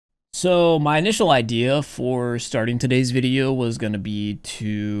So my initial idea for starting today's video was going to be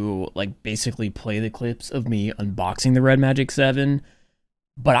to basically play the clips of me unboxing the Red Magic 7,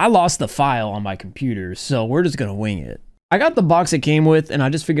 but I lost the file on my computer, so we're just going to wing it. I got the box it came with, and I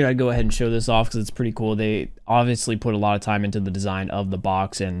just figured I'd go ahead and show this off because it's pretty cool. They obviously put a lot of time into the design of the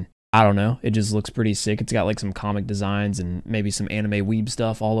box, and I don't know, it just looks pretty sick. It's got like some comic designs and maybe some anime weeb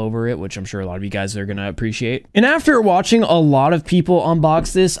stuff all over it, which I'm sure a lot of you guys are gonna appreciate. And after watching a lot of people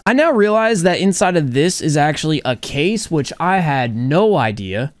unbox this, I now realize that inside of this is actually a case, which I had no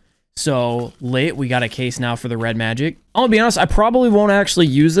idea. So lit, we got a case now for the Red Magic. I'm gonna be honest, I probably won't actually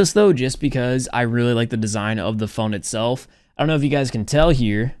use this though, just because I really like the design of the phone itself. I don't know if you guys can tell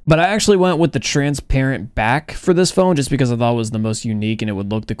here, but I actually went with the transparent back for this phone just because I thought it was the most unique and it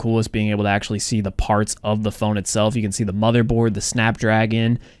would look the coolest, being able to actually see the parts of the phone itself. You can see the motherboard, the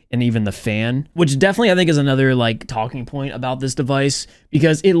Snapdragon, and even the fan, which definitely I think is another talking point about this device,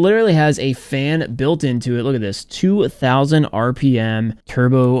 because it literally has a fan built into it. Look at this, 2000 RPM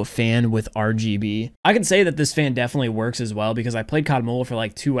turbo fan with RGB. I can say that this fan definitely works as well because I played COD Mobile for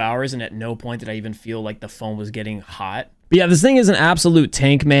like 2 hours and at no point did I even feel like the phone was getting hot. But yeah, this thing is an absolute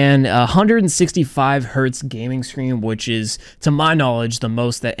tank, man. 165 hertz gaming screen, which is, to my knowledge, the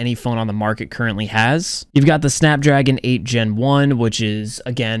most that any phone on the market currently has. You've got the Snapdragon 8 Gen 1, which is,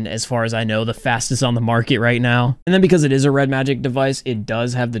 again, as far as I know, the fastest on the market right now. And then because it is a Red Magic device, it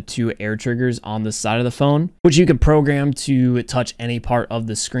does have the 2 air triggers on the side of the phone, which you can program to touch any part of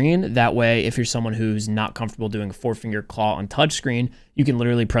the screen. That way, if you're someone who's not comfortable doing a 4-finger claw on touchscreen, you can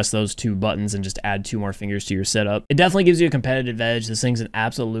literally press those 2 buttons and just add 2 more fingers to your setup. It definitely gives you a competitive edge. This thing's an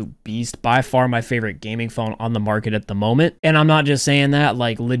absolute beast. By far my favorite gaming phone on the market at the moment. And I'm not just saying that,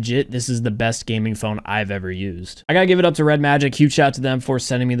 legit, this is the best gaming phone I've ever used. I gotta give it up to Red Magic. Huge shout out to them for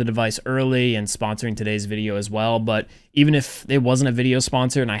sending me the device early and sponsoring today's video as well. But even if it wasn't a video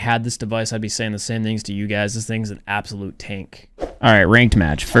sponsor and I had this device, I'd be saying the same things to you guys. This thing's an absolute tank. All right, ranked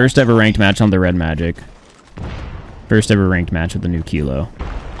match. First ever ranked match on the Red Magic. First ever ranked match with the new Kilo.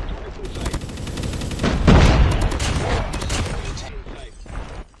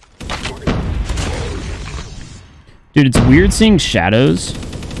 Dude, it's weird seeing shadows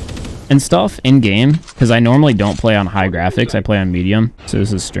and stuff in game because I normally don't play on high graphics. I play on medium, so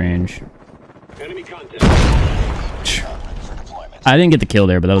this is strange. I didn't get the kill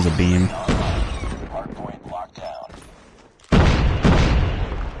there, but that was a beam.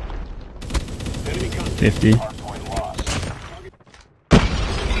 $50.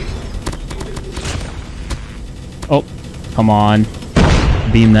 Oh, come on.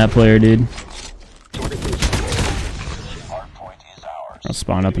 Beam that player, dude. I'll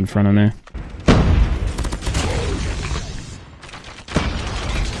spawn up in front of there.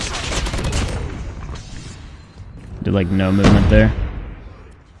 Did no movement there.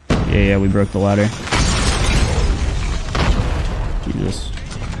 Yeah, we broke the ladder. Jesus.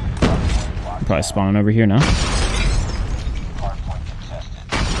 I'm probably spawning over here now.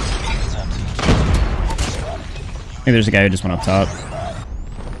 I think there's a guy who just went up top.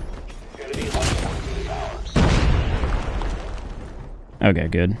 Okay,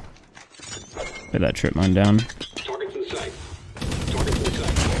 good. Get that trip mine down.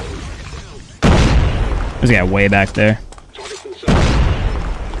 There's a guy way back there.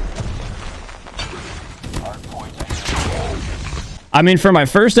 I mean, for my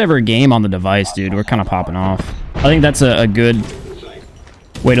first ever game on the device, dude, we're kind of popping off. I think that's a good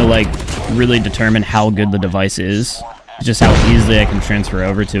way to really determine how good the device is. It's just how easily I can transfer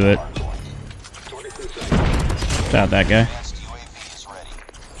over to it. Shout out that guy.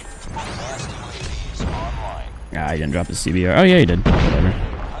 Ah, he didn't drop his CBR. Oh yeah, he did. Whatever.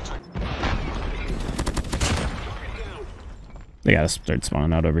 They gotta start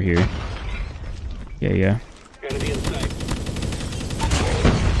spawning out over here. Yeah.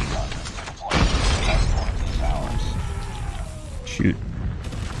 Shoot.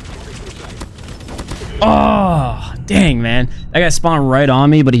 Oh, dang, man. That guy spawned right on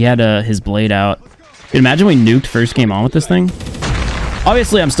me, but he had his blade out. Dude, imagine we nuked first game on with this thing.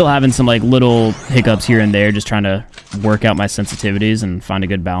 Obviously, I'm still having some little hiccups here and there, just trying to work out my sensitivities and find a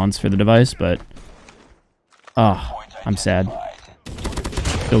good balance for the device, but oh, I'm sad.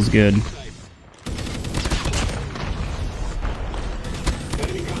 Feels good.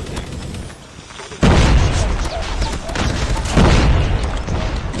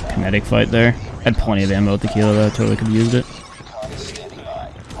 Kinetic fight there. Had plenty of ammo with the Kilo though, totally could have used it.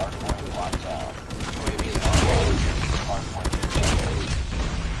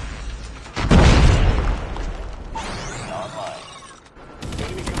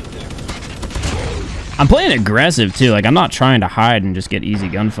 I'm playing aggressive too. Like, I'm not trying to hide and just get easy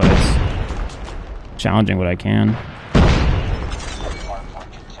gunfights. Challenging what I can.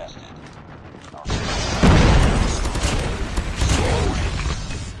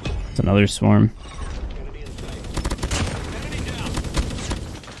 It's another swarm.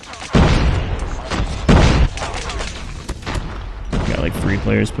 Got like 3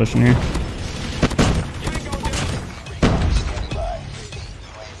 players pushing here.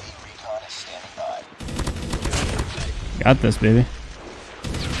 Got this, baby.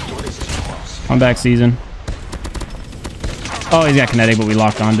 Comeback season. Oh, he's got kinetic, but we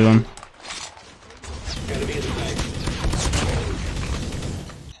locked onto him.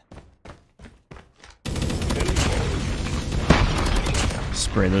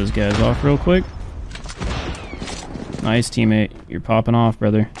 Spray those guys off real quick. Nice, teammate. You're popping off,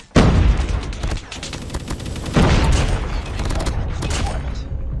 brother.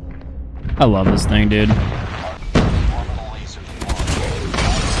 I love this thing, dude.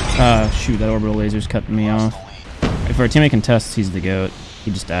 Shoot, that orbital laser's cutting me off. If our teammate contests, he's the GOAT. He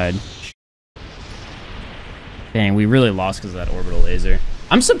just died. Dang, we really lost because of that orbital laser.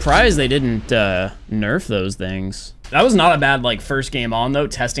 I'm surprised they didn't nerf those things. That was not a bad, like, first game on, though,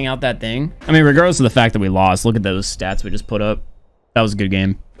 testing out that thing. I mean, regardless of the fact that we lost, look at those stats we just put up. That was a good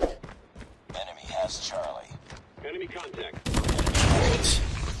game. Enemy has Charlie. Enemy contact.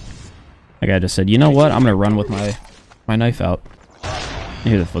 That guy just said, you know what? I'm going to run with my knife out. I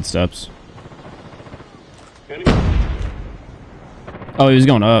hear the footsteps. Oh, he was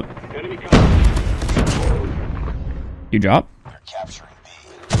going up. You drop?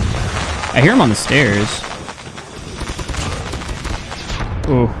 I hear him on the stairs.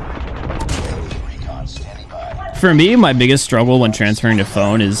 Ooh. For me, my biggest struggle when transferring to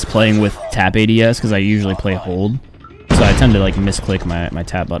phone is playing with tap ADS because I usually play hold. So I tend to like misclick my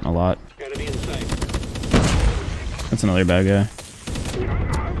tap button a lot. That's another bad guy.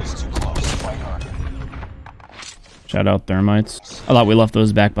 Shout out thermites. I thought we left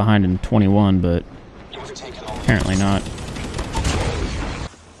those back behind in 21, but apparently not.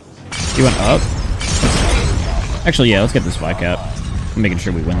 He went up? Actually, yeah, let's get this Vicap. I'm making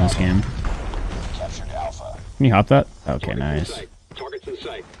sure we win this game. Can you hop that? Okay, nice.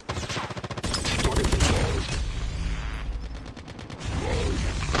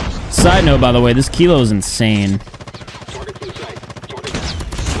 Side note, by the way, this Kilo is insane.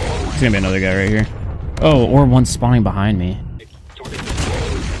 There's gonna be another guy right here. Oh, or one spawning behind me.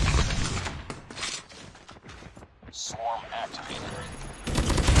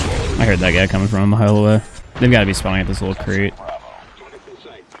 I heard that guy coming from a mile away. They've got to be spawning at this little crate.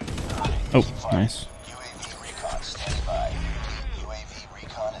 Oh, nice.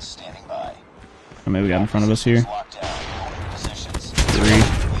 Oh, maybe we got in front of us here.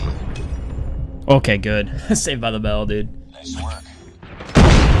 3. Okay, good. Saved by the bell, dude. Nice work.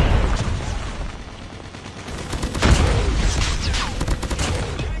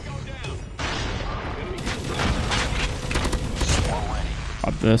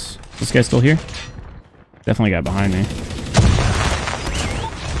 Pop this. This guy's still here? Definitely got behind me.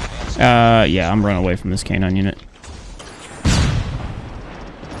 Yeah, I'm running away from this canine unit.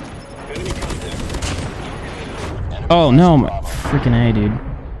 Oh no, my freaking A, dude.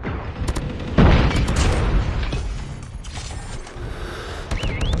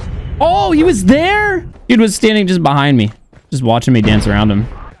 Oh, he was there? Dude was standing just behind me, just watching me dance around him.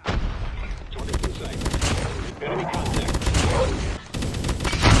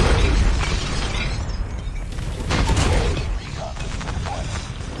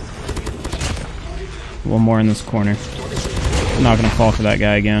 One more in this corner. I'm not gonna fall for that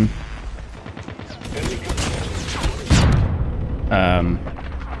guy again.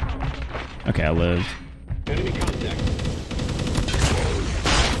 Okay, I lived.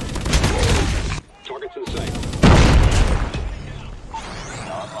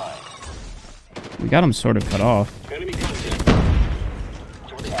 We got him sort of cut off.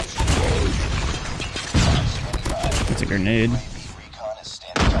 It's a grenade.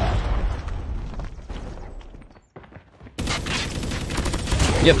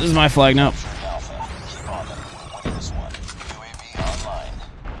 Yep, this is my flag now.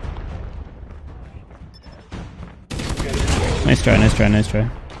 Nice try, nice try, nice try.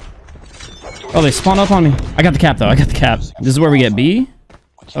 Oh, they spawned up on me. I got the cap, though. I got the cap. This is where we get B?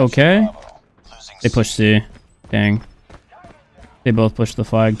 Okay. They pushed C. Dang. They both pushed the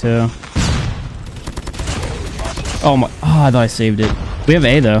flag, too. Oh, my. Oh, I thought I saved it. We have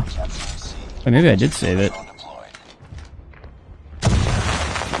A, though. Wait, maybe I did save it.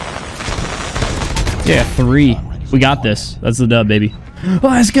 Yeah, 3. We got this. That's the dub, baby. Oh,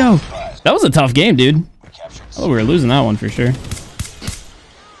 let's go. That was a tough game, dude. Oh, we were losing that one for sure.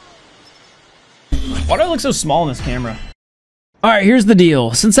 Why do I look so small in this camera? Alright, here's the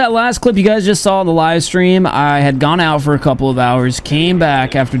deal. Since that last clip you guys just saw in the live stream, I had gone out for a couple of hours, came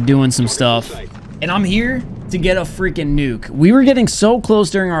back after doing some stuff, and I'm here to get a freaking nuke. We were getting so close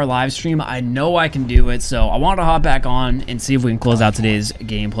during our live stream, I know I can do it, so I wanted to hop back on and see if we can close out today's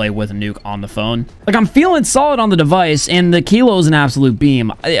gameplay with a nuke on the phone. Like, I'm feeling solid on the device, and the Kilo's an absolute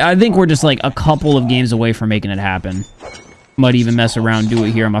beam. I think we're just like a couple of games away from making it happen. Might even mess around and do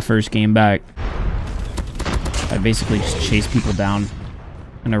it here on my first game back. I basically just chase people down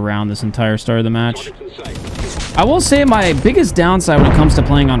and around this entire start of the match. I will say my biggest downside when it comes to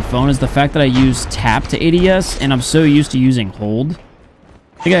playing on phone is the fact that I use tap to ADS, and I'm so used to using hold.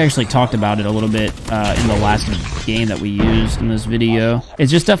 I think I actually talked about it a little bit in the last game that we used in this video.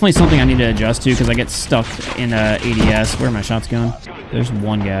 It's just definitely something I need to adjust to because I get stuck in ADS. Where are my shots going? There's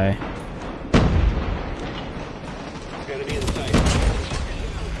one guy.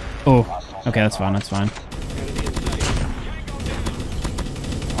 Oh, okay, that's fine, that's fine.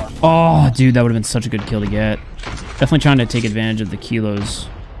 Oh, dude, that would have been such a good kill to get. Definitely trying to take advantage of the Kilo's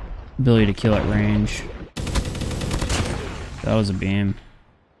ability to kill at range. That was a beam.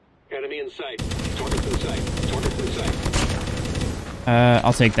 Enemy in sight. Target's in sight. Target's in sight.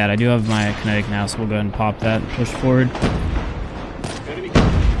 I'll take that. I do have my kinetic now, so we'll go ahead and pop that and push forward.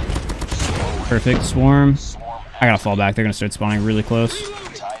 Perfect. Swarm. I gotta fall back. They're gonna start spawning really close.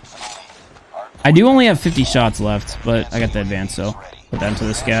 I do only have 50 shots left, but I got the advance, so put that into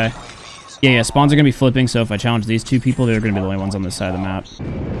this guy. Yeah, spawns are going to be flipping, so if I challenge these two people, they're going to be the only ones on this side of the map. I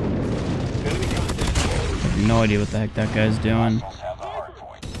have no idea what the heck that guy's doing.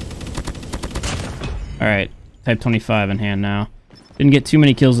 Alright, type 25 in hand now. Didn't get too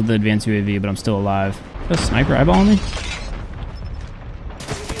many kills with the advanced UAV, but I'm still alive. Is that a sniper eyeballing me?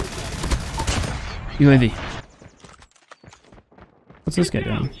 UAV. What's this guy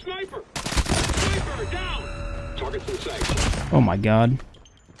doing? Oh my god.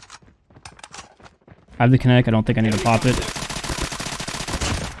 I have the kinetic. I don't think I need to pop it.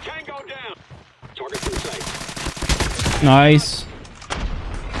 Nice.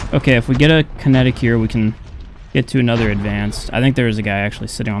 Okay, if we get a kinetic here, we can get to another advanced. I think there is a guy actually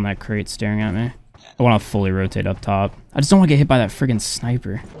sitting on that crate staring at me. I want to fully rotate up top. I just don't want to get hit by that friggin'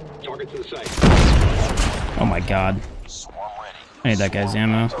 sniper. Oh my god. I need that guy's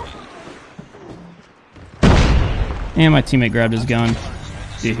ammo. And my teammate grabbed his gun.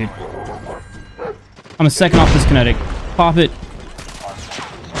 Dude. I'm a second off this kinetic. Pop it.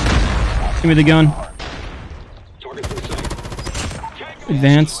 Give me the gun.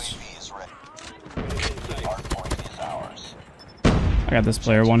 Advanced. I got this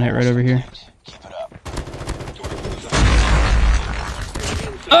player one hit right over here.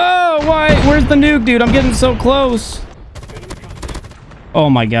 Oh, why? Where's the nuke, dude? I'm getting so close. Oh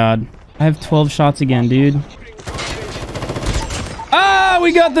my god. I have 12 shots again, dude. Ah,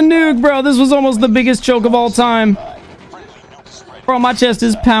 we got the nuke, bro. This was almost the biggest choke of all time. Bro, my chest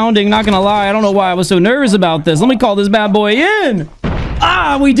is pounding, not gonna lie. I don't know why I was so nervous about this. Let me call this bad boy in.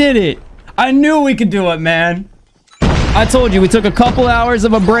 Ah, we did it. I knew we could do it, man. I told you, we took a couple hours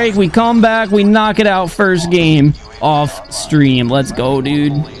of a break. We come back, we knock it out first game off stream. Let's go,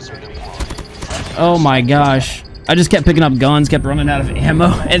 dude. Oh my gosh. I just kept picking up guns, kept running out of ammo,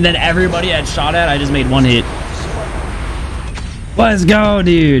 and then everybody I had shot at, I just made one hit. Let's go,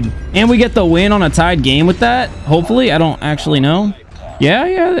 dude. And we get the win on a tied game with that. Hopefully. I don't actually know.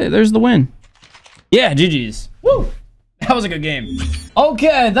 Yeah, there's the win. Yeah, GG's. Woo! That was a good game.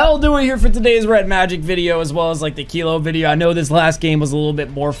 Okay, that'll do it here for today's Red Magic video, as well as like the Kilo video. I know this last game was a little bit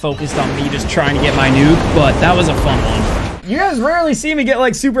more focused on me just trying to get my nuke, but that was a fun one. You guys rarely see me get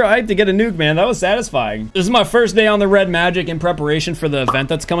like super hyped to get a nuke, man. That was satisfying. This is my first day on the Red Magic in preparation for the event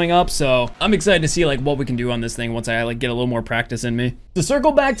that's coming up, so I'm excited to see like what we can do on this thing once I like get a little more practice in me. To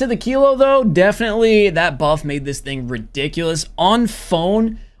circle back to the Kilo though, definitely that buff made this thing ridiculous. On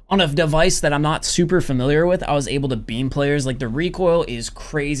phone, on a device that I'm not super familiar with, I was able to beam players. Like the recoil is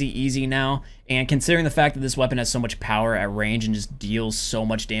crazy easy now, and considering the fact that this weapon has so much power at range and just deals so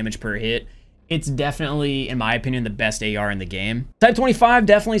much damage per hit, it's definitely, in my opinion, the best AR in the game. Type 25,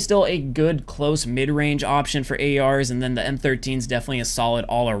 definitely still a good close mid-range option for ARs, and then the M13 is definitely a solid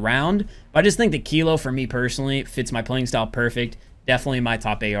all-around. But I just think the Kilo, for me personally, fits my playing style perfect. definitely my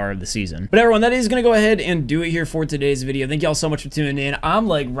top AR of the season. But everyone, that is going to go ahead and do it here for today's video. Thank y'all so much for tuning in. I'm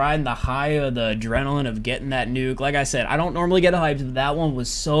like riding the high of the adrenaline of getting that nuke. Like I said, I don't normally get hyped, but that one was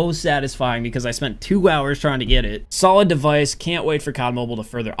so satisfying because I spent 2 hours trying to get it. Solid device. Can't wait for COD Mobile to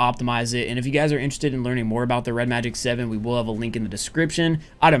further optimize it. And if you guys are interested in learning more about the Red Magic 7, we will have a link in the description.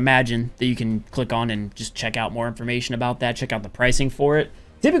 I'd imagine that you can click on and just check out more information about that. Check out the pricing for it.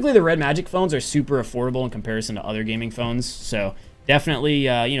 Typically, the Red Magic phones are super affordable in comparison to other gaming phones, so definitely,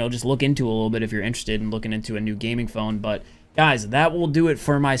 you know, just look into it a little bit if you're interested in looking into a new gaming phone. But guys, that will do it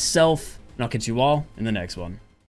for myself, and I'll catch you all in the next one.